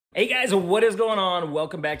Hey guys, what is going on?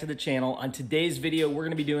 Welcome back to the channel. On today's video, we're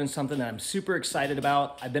gonna be doing something that I'm super excited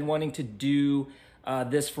about. I've been wanting to do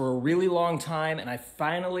this for a really long time, and I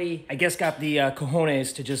finally, got the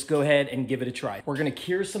cojones to just go ahead and give it a try. We're gonna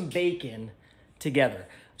cure some bacon together.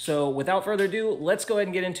 So without further ado, let's go ahead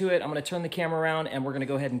and get into it. I'm gonna turn the camera around and we're gonna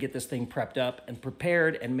go ahead and get this thing prepped up and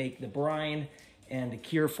prepared and make the brine and the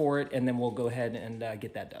cure for it, and then we'll go ahead and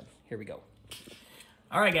get that done. Here we go.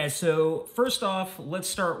 All right, guys, so first off, let's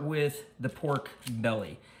start with the pork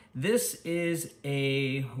belly. This is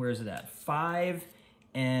a, where is it at? 5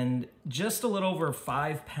 and just a little over a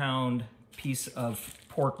 5-pound piece of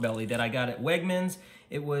pork belly that I got at Wegmans.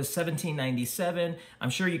 It was $17.97. I'm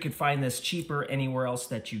sure you could find this cheaper anywhere else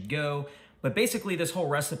that you go, but basically this whole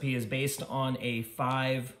recipe is based on a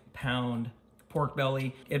 5-pound pork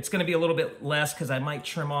belly. It's gonna be a little bit less because I might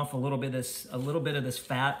trim off a little bit of this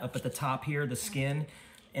fat up at the top here, the skin.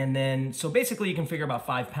 And then, so basically you can figure about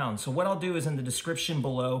 5 pounds. So what I'll do is in the description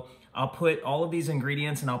below, I'll put all of these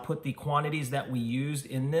ingredients and I'll put the quantities that we used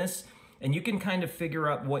in this. And you can kind of figure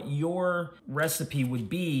out what your recipe would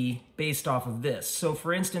be based off of this. So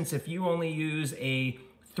for instance, if you only use a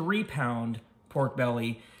 3-pound pork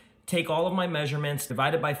belly, take all of my measurements,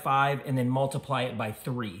 divide it by 5, and then multiply it by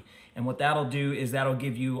 3. And what that'll do is that'll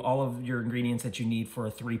give you all of your ingredients that you need for a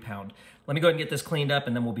 3-pound. Let me go ahead and get this cleaned up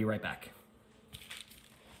and then we'll be right back.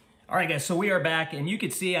 All right, guys, so we are back, and you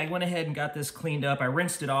could see I went ahead and got this cleaned up. I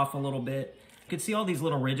rinsed it off a little bit. You could see all these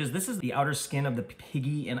little ridges. This is the outer skin of the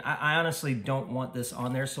piggy, and I honestly don't want this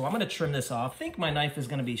on there, so I'm gonna trim this off. I think my knife is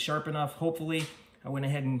gonna be sharp enough, hopefully. I went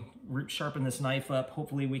ahead and sharpened this knife up.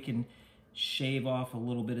 Hopefully we can shave off a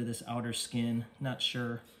little bit of this outer skin. Not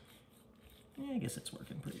sure. Yeah, I guess it's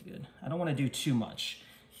working pretty good. I don't wanna do too much.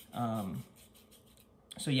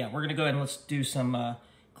 So yeah, we're gonna go ahead and let's do some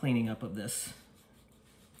cleaning up of this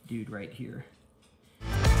dude right here.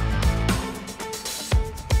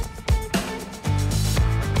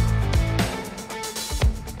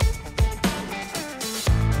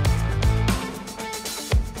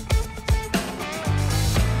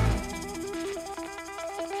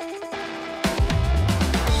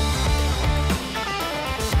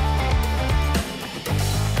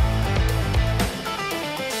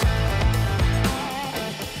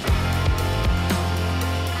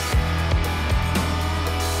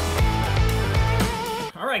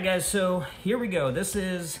 Alright guys, so here we go. This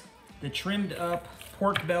is the trimmed up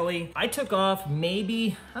pork belly. I took off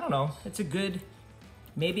maybe, I don't know, it's a good,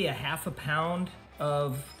 maybe a ½ pound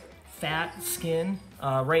of fat skin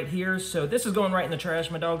right here. So this is going right in the trash.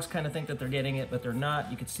 My dogs kind of think that they're getting it, but they're not.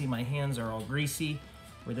 You can see my hands are all greasy,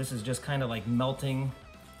 where this is just kind of like melting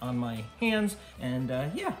on my hands. And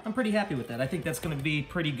yeah, I'm pretty happy with that. I think that's gonna be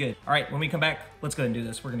pretty good. All right, when we come back, let's go ahead and do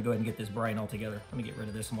this. We're gonna go ahead and get this brine all together. Let me get rid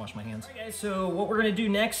of this and wash my hands. All right, guys, so what we're gonna do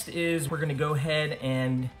next is we're gonna go ahead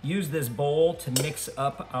and use this bowl to mix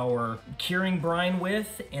up our curing brine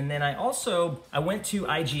with. And then I went to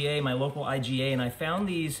IGA, my local IGA, and I found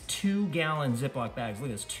these 2-gallon Ziploc bags. Look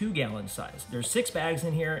at this, 2-gallon size. There's 6 bags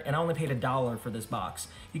in here, and I only paid $1 for this box.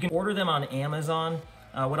 You can order them on Amazon.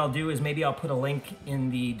 What I'll do is maybe I'll put a link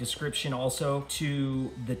in the description also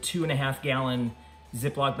to the 2.5-gallon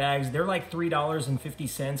Ziploc bags. They're like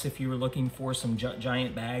 $3.50 if you were looking for some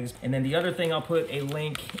giant bags. And then the other thing I'll put a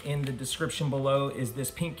link in the description below is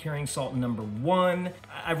this pink curing salt #1.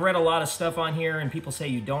 I've read a lot of stuff on here and people say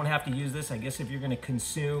you don't have to use this. I guess if you're gonna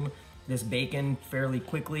consume this bacon fairly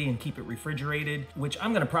quickly and keep it refrigerated, which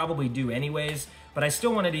I'm gonna probably do anyways, but I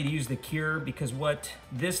still wanted to use the cure because what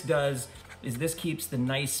this does is this keeps the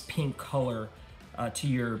nice pink color to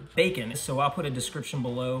your bacon. So I'll put a description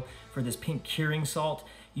below for this pink curing salt.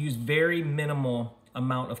 Use very minimal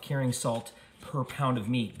amount of curing salt per pound of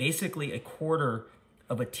meat, basically 1/4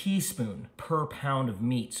 of a teaspoon per pound of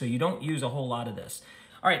meat. So you don't use a whole lot of this.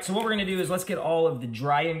 All right, so what we're gonna do is let's get all of the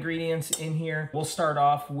dry ingredients in here. We'll start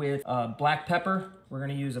off with black pepper. We're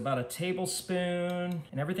gonna use about a tablespoon,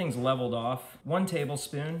 and everything's leveled off. 1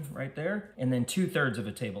 tablespoon right there, and then 2/3 of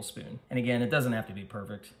a tablespoon. And again, it doesn't have to be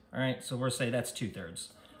perfect. All right, so we'll say that's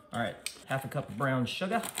 2/3. All right, ½ cup of brown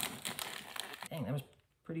sugar. Dang, that was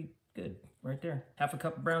pretty good right there. ½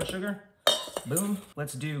 cup of brown sugar, boom.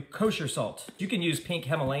 Let's do kosher salt. You can use pink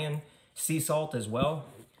Himalayan sea salt as well,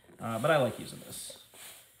 but I like using this.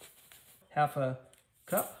 ½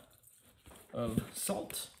 cup of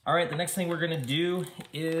salt. All right, the next thing we're gonna do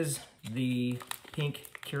is the pink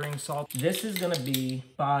curing salt. This is gonna be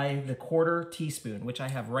by the 1/4 teaspoon, which I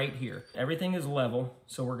have right here. Everything is level,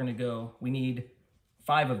 so we're gonna go, we need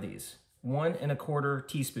 5 of these. 1 1/4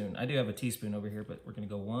 teaspoon. I do have a teaspoon over here, but we're gonna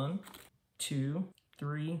go 1, 2,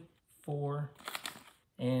 3, 4,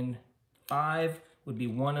 and 5 would be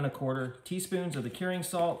 1 1/4 teaspoons of the curing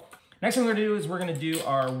salt. Next thing we're gonna do is we're gonna do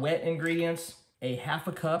our wet ingredients, a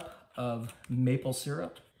 1/2 cup of maple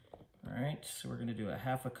syrup. All right, so we're gonna do a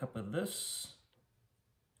 1/2 cup of this.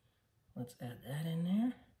 Let's add that in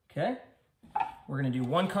there, okay. We're gonna do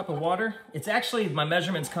 1 cup of water. It's actually, my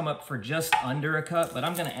measurements come up for just under a cup, but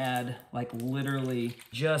I'm gonna add like literally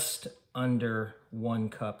just under 1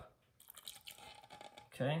 cup,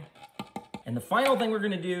 okay. And the final thing we're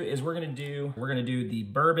gonna do is we're gonna do the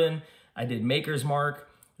bourbon. I did Maker's Mark.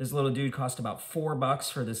 This little dude cost about $4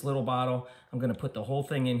 for this little bottle. I'm gonna put the whole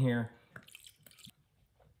thing in here.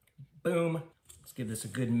 Boom. Let's give this a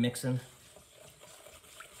good mixing.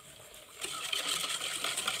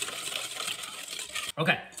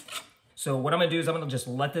 Okay, so what I'm gonna do is I'm gonna just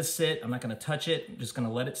let this sit. I'm not gonna touch it. I'm just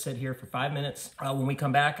gonna let it sit here for 5 minutes. When we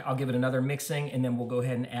come back, I'll give it another mixing, and then we'll go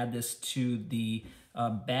ahead and add this to the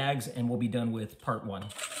bags, and we'll be done with part 1.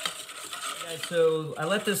 Okay, so I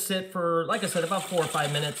let this sit for, like I said, about 4 or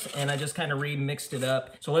 5 minutes, and I just kind of remixed it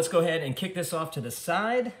up. So let's go ahead and kick this off to the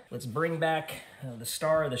side. Let's bring back the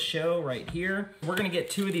star of the show right here. We're gonna get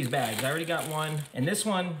 2 of these bags. I already got one, and this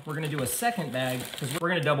one, we're gonna do a second bag, because we're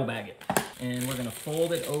gonna double bag it. And we're gonna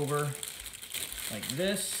fold it over like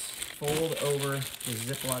this, fold over the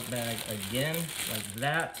Ziploc bag again, like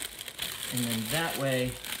that. And then that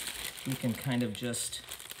way, we can kind of just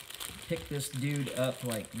pick this dude up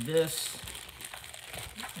like this.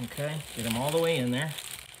 Okay, get them all the way in there.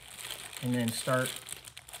 And then start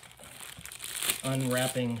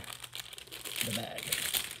unwrapping the bag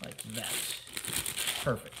like that.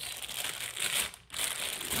 Perfect.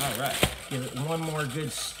 All right, give it one more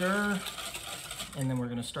good stir. And then we're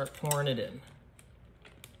gonna start pouring it in.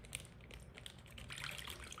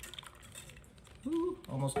 Ooh,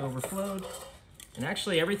 almost overflowed. And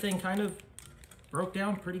actually everything kind of broke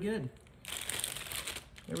down pretty good.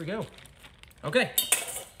 There we go. Okay,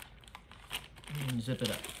 and zip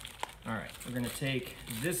it up. All right, we're gonna take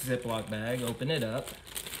this Ziploc bag, open it up,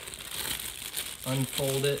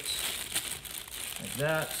 unfold it like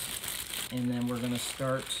that, and then we're gonna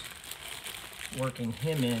start working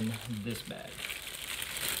him in this bag.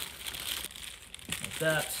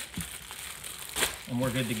 That, and we're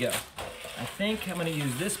good to go. I think I'm gonna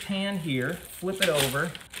use this pan here, flip it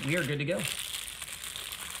over, we are good to go.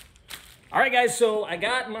 All right guys, so I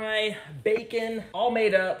got my bacon all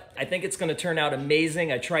made up. I think it's gonna turn out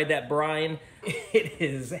amazing. I tried that brine. It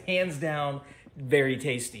is hands down very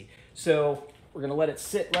tasty. So we're gonna let it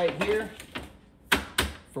sit right here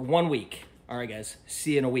for 1 week. All right guys,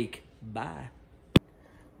 see you in a week, bye.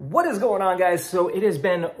 What is going on guys? So it has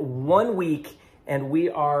been 1 week and we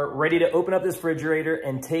are ready to open up this refrigerator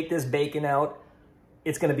and take this bacon out.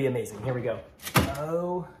 It's gonna be amazing. Here we go.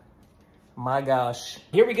 Oh my gosh.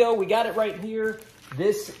 Here we go, we got it right here.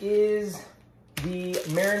 This is the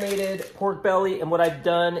marinated pork belly, and what I've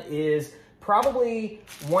done is probably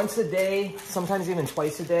once a day, sometimes even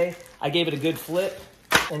twice a day, I gave it a good flip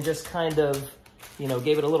and just kind of, you know,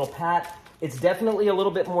 gave it a little pat. It's definitely a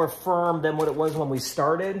little bit more firm than what it was when we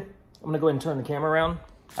started. I'm gonna go ahead and turn the camera around.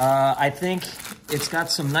 I think it's got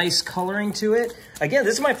some nice coloring to it. Again,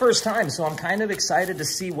 this is my first time, so I'm kind of excited to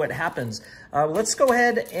see what happens. Let's go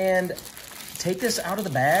ahead and take this out of the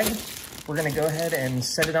bag. We're gonna go ahead and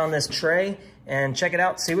set it on this tray and check it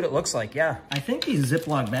out, see what it looks like. Yeah, I think these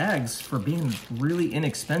Ziploc bags, for being really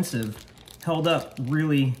inexpensive, held up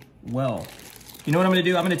really well. You know what I'm gonna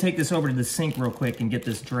do? I'm gonna take this over to the sink real quick and get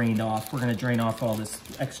this drained off. We're gonna drain off all this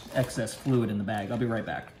excess fluid in the bag. I'll be right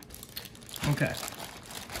back. Okay.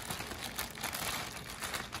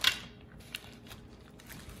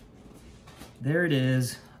 There it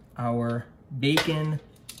is, our bacon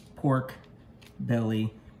pork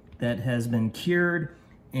belly that has been cured.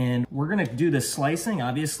 And we're gonna do the slicing,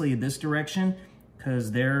 obviously this direction,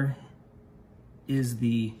 because there is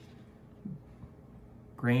the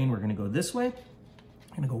grain. We're gonna go this way.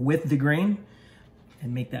 I'm gonna go with the grain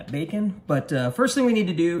and make that bacon. But first thing we need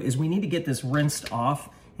to do is we need to get this rinsed off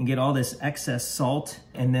and get all this excess salt.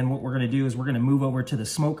 And then what we're gonna do is we're gonna move over to the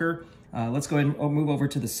smoker. Let's go ahead and move over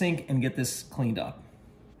to the sink and get this cleaned up.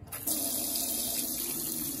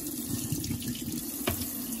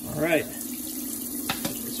 All right,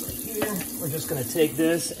 this right here. We're just gonna take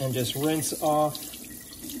this and just rinse off,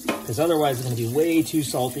 because otherwise it's gonna be way too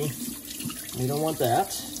salty. We don't want that.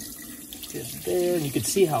 Just there, and you can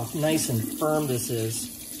see how nice and firm this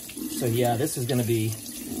is. So yeah, this is gonna be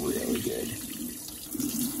really good.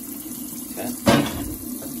 Okay.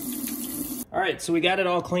 All right, so we got it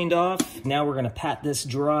all cleaned off. Now we're gonna pat this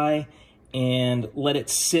dry and let it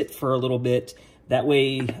sit for a little bit. That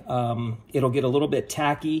way it'll get a little bit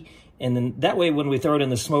tacky And then that way when we throw it in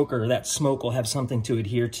the smoker, that smoke will have something to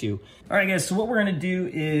adhere to. All right, guys, so what we're gonna do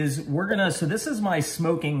is so this is my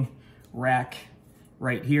smoking rack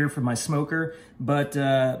right here for my smoker, but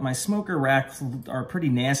my smoker racks are pretty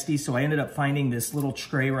nasty, so I ended up finding this little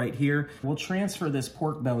tray right here. We'll transfer this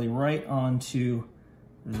pork belly right onto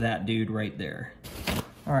that dude right there.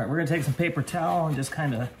 All right, we're gonna take some paper towel and just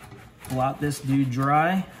kind of blot this dude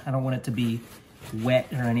dry. I don't want it to be wet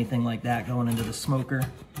or anything like that going into the smoker.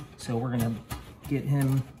 So we're gonna get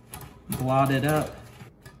him blotted up.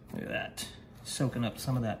 Look at that, soaking up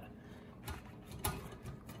some of that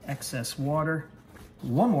excess water.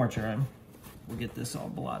 One more time, we'll get this all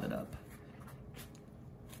blotted up.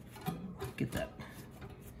 Get that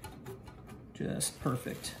just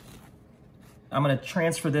perfect. I'm gonna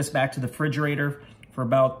transfer this back to the refrigerator for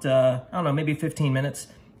about, I don't know, maybe 15 minutes,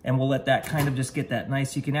 and we'll let that kind of just get that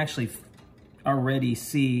nice. You can actually already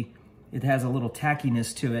see it has a little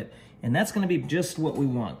tackiness to it, and that's gonna be just what we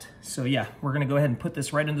want. So yeah, we're gonna go ahead and put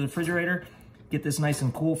this right into the refrigerator, get this nice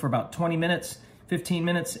and cool for about 20 minutes, 15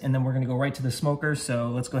 minutes, and then we're gonna go right to the smoker. So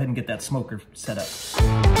let's go ahead and get that smoker set up.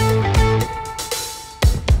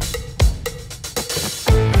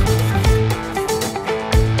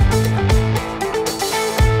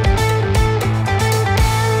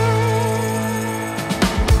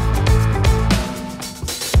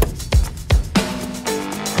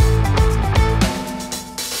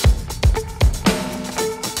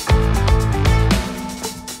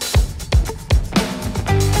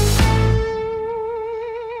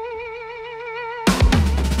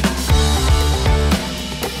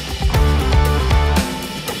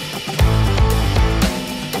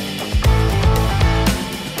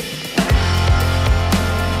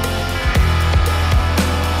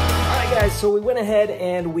 So we went ahead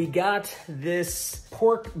and we got this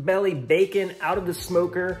pork belly bacon out of the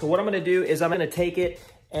smoker. So what I'm gonna do is I'm gonna take it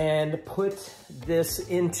and put this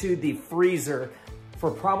into the freezer for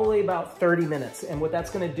probably about 30 minutes. And what that's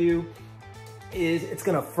gonna do is it's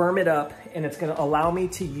gonna firm it up, and it's gonna allow me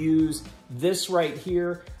to use this right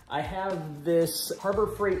here. I have this Harbor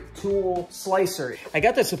Freight tool slicer. I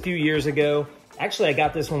got this a few years ago. Actually, I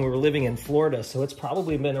got this when we were living in Florida, so it's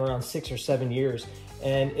probably been around 6 or 7 years,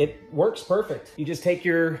 and it works perfect. You just take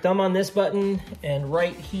your thumb on this button, and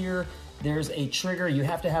right here, there's a trigger. You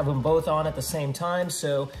have to have them both on at the same time,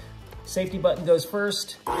 so safety button goes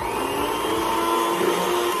first.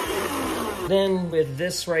 Then with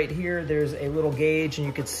this right here, there's a little gauge, and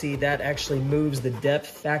you can see that actually moves the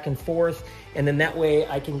depth back and forth, and then that way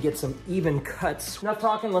I can get some even cuts. Enough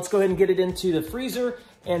talking, let's go ahead and get it into the freezer,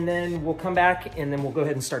 and then we'll come back and then we'll go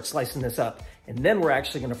ahead and start slicing this up. And then we're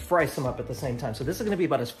actually gonna fry some up at the same time. So this is gonna be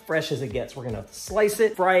about as fresh as it gets. We're gonna slice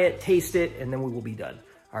it, fry it, taste it, and then we will be done.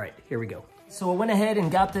 All right, here we go. So I went ahead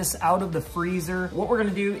and got this out of the freezer. What we're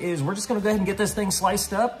gonna do is we're just gonna go ahead and get this thing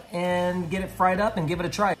sliced up and get it fried up and give it a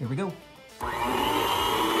try. Here we go.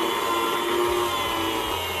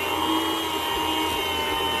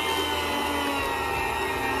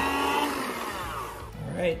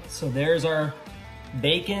 All right, so there's our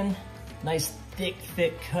bacon. Nice thick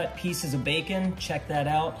cut pieces of bacon. Check that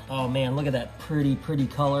out. Oh man, look at that pretty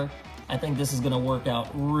color. I think this is gonna work out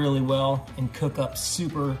really well and cook up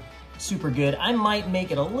super good. I might make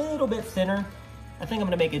it a little bit thinner. I think I'm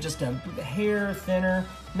gonna make it just a hair thinner,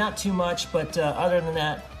 not too much, but other than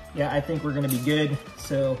that, yeah, I think we're gonna be good.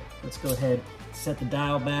 So let's go ahead, set the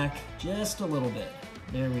dial back just a little bit.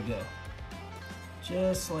 There we go.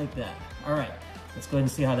 Just like that. All right, let's go ahead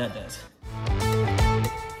and see how that does.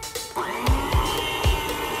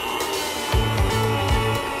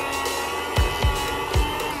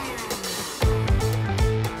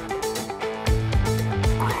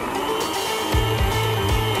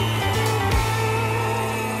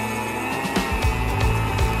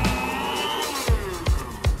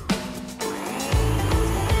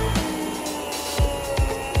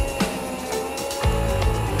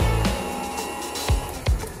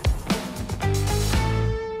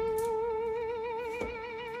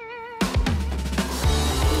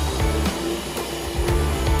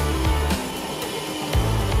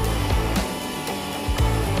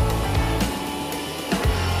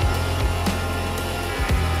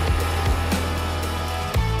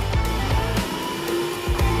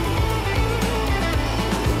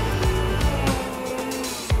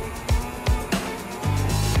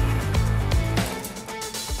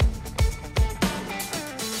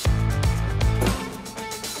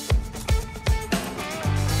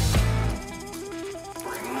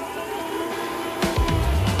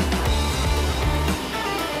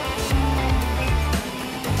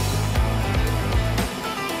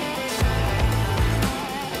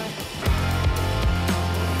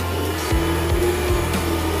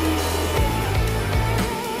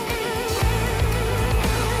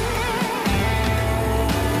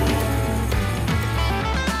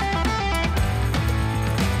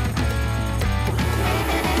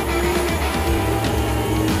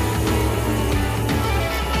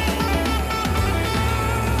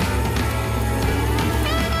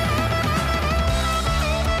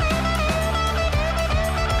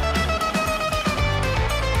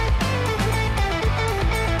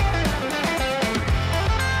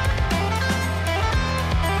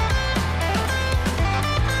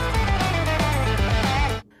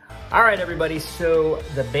 All right, everybody, so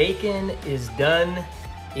the bacon is done.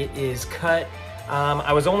 It is cut.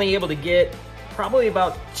 I was only able to get probably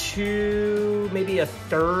about maybe a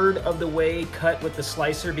third of the way cut with the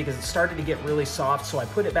slicer because it started to get really soft, so I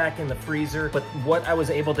put it back in the freezer. But what I was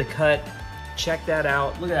able to cut, check that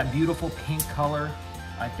out. Look at that beautiful pink color.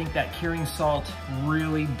 I think that curing salt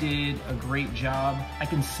really did a great job. I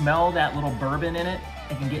can smell that little bourbon in it.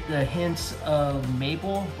 I can get the hints of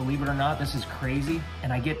maple, believe it or not, this is crazy.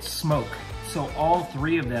 And I get smoke. So all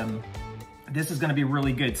three of them, this is gonna be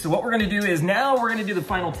really good. So what we're gonna do is now we're gonna do the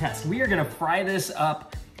final test. We are gonna fry this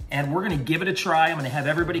up and we're gonna give it a try. I'm gonna have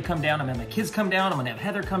everybody come down. I'm gonna have my kids come down. I'm gonna have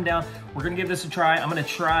Heather come down. We're gonna give this a try. I'm gonna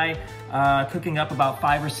try cooking up about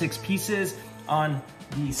 5 or 6 pieces on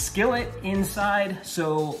the skillet inside.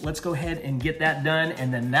 So let's go ahead and get that done,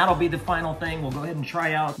 and then that'll be the final thing. We'll go ahead and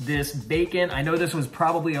try out this bacon. I know this was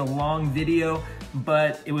probably a long video,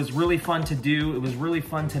 but it was really fun to do. It was really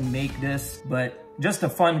fun to make this, but just a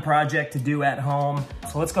fun project to do at home.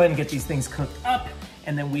 So let's go ahead and get these things cooked up,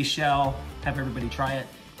 and then we shall have everybody try it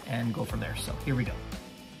and go from there. So here we go.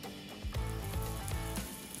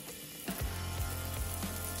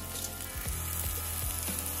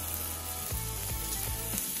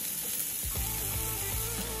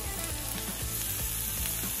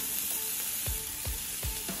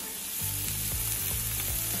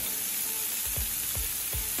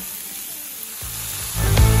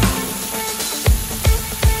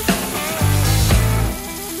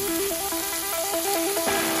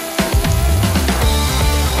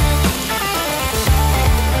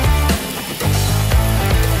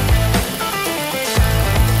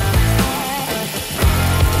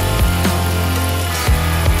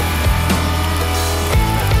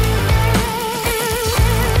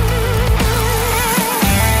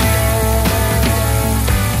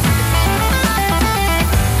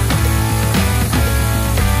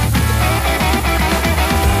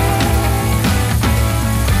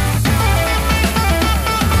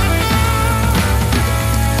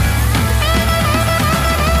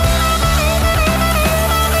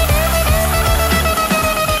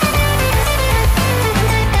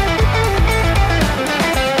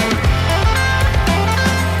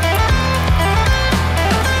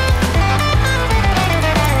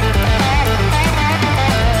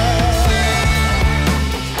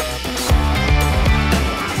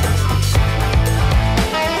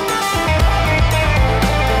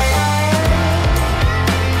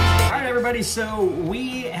 So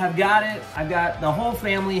we have got it. I've got the whole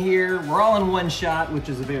family here. We're all in one shot, which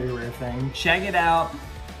is a very rare thing. Check it out.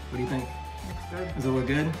 What do you think? Looks good. Does it look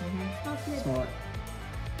good? Mm-hmm. Smells good. Smell it.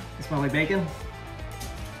 It smell like bacon?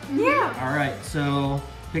 Yeah. All right, so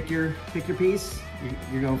pick your piece.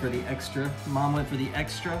 You're going for the extra. Mom went for the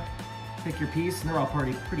extra. Pick your piece, and they're all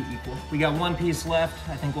pretty equal. We got one piece left.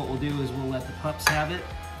 I think what we'll do is we'll let the pups have it.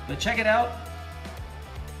 But check it out.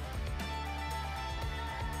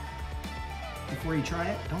 Before you try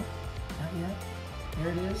it, not yet. There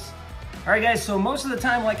it is. All right, guys, so most of the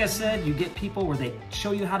time, like I said, you get people where they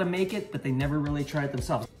show you how to make it, but they never really try it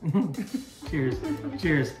themselves. Cheers,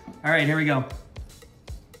 cheers. All right, here we go.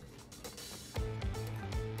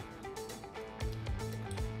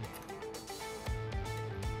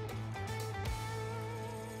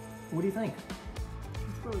 What do you think?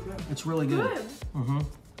 It's really good. It's really good. Mm-hmm.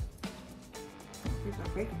 Here's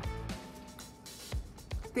our bacon.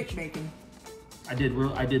 Thick bacon. I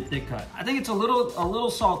did thick cut. I think it's a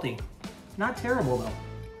little salty. Not terrible though.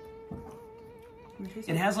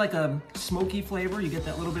 It has like a smoky flavor. You get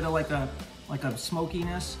that little bit of like a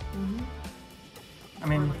smokiness. Mm-hmm. I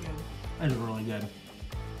mean, really this is really good.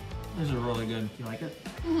 This is really good. You like it?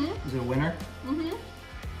 Mm-hmm. Is it a winner? Mm-hmm.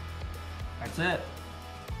 That's it.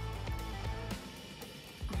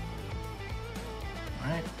 All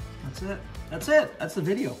right, that's it. That's it. That's the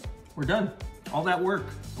video. We're done. All that work,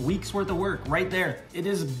 a week's worth of work right there. It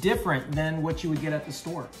is different than what you would get at the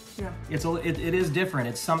store. Yeah. It is different.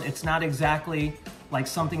 It's not exactly like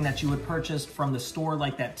something that you would purchase from the store,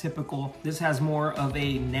 like that typical. This has more of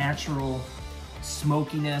a natural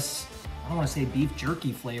smokiness. I don't want to say beef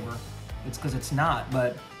jerky flavor. It's because it's not,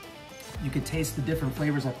 but you could taste the different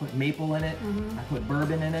flavors. I put maple in it. Mm-hmm. I put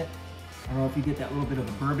bourbon in it. I don't know if you get that little bit of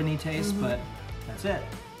a bourbon-y taste, but that's it.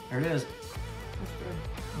 There it is. That's good.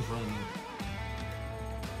 It's really good.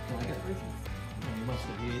 You like it? You must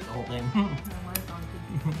have eaten the whole thing.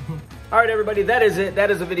 All right, everybody, that is it.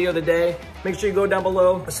 That is the video of the day. Make sure you go down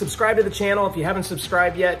below, subscribe to the channel if you haven't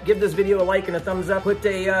subscribed yet. Give this video a like and a thumbs up. Put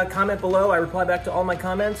a comment below. I reply back to all my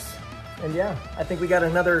comments. And yeah, I think we got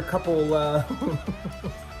another couple,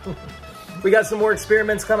 we got some more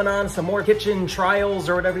experiments coming on, some more kitchen trials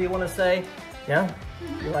or whatever you want to say. Yeah?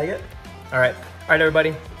 You like it? All right,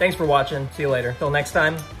 everybody. Thanks for watching. See you later. Till next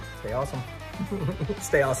time, stay awesome.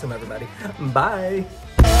 Stay awesome, everybody. Bye.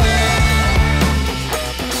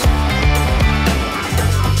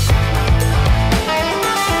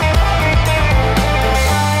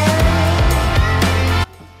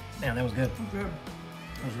 Man, that was good. Good.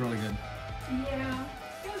 That was really good. Yeah,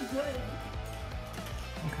 it was good.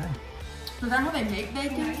 Okay. Is that how they make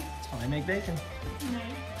bacon? Nice. That's how they make bacon. Nice.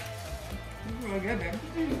 It's really good, babe.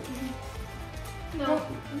 No,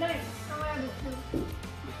 nice. I'll add it too.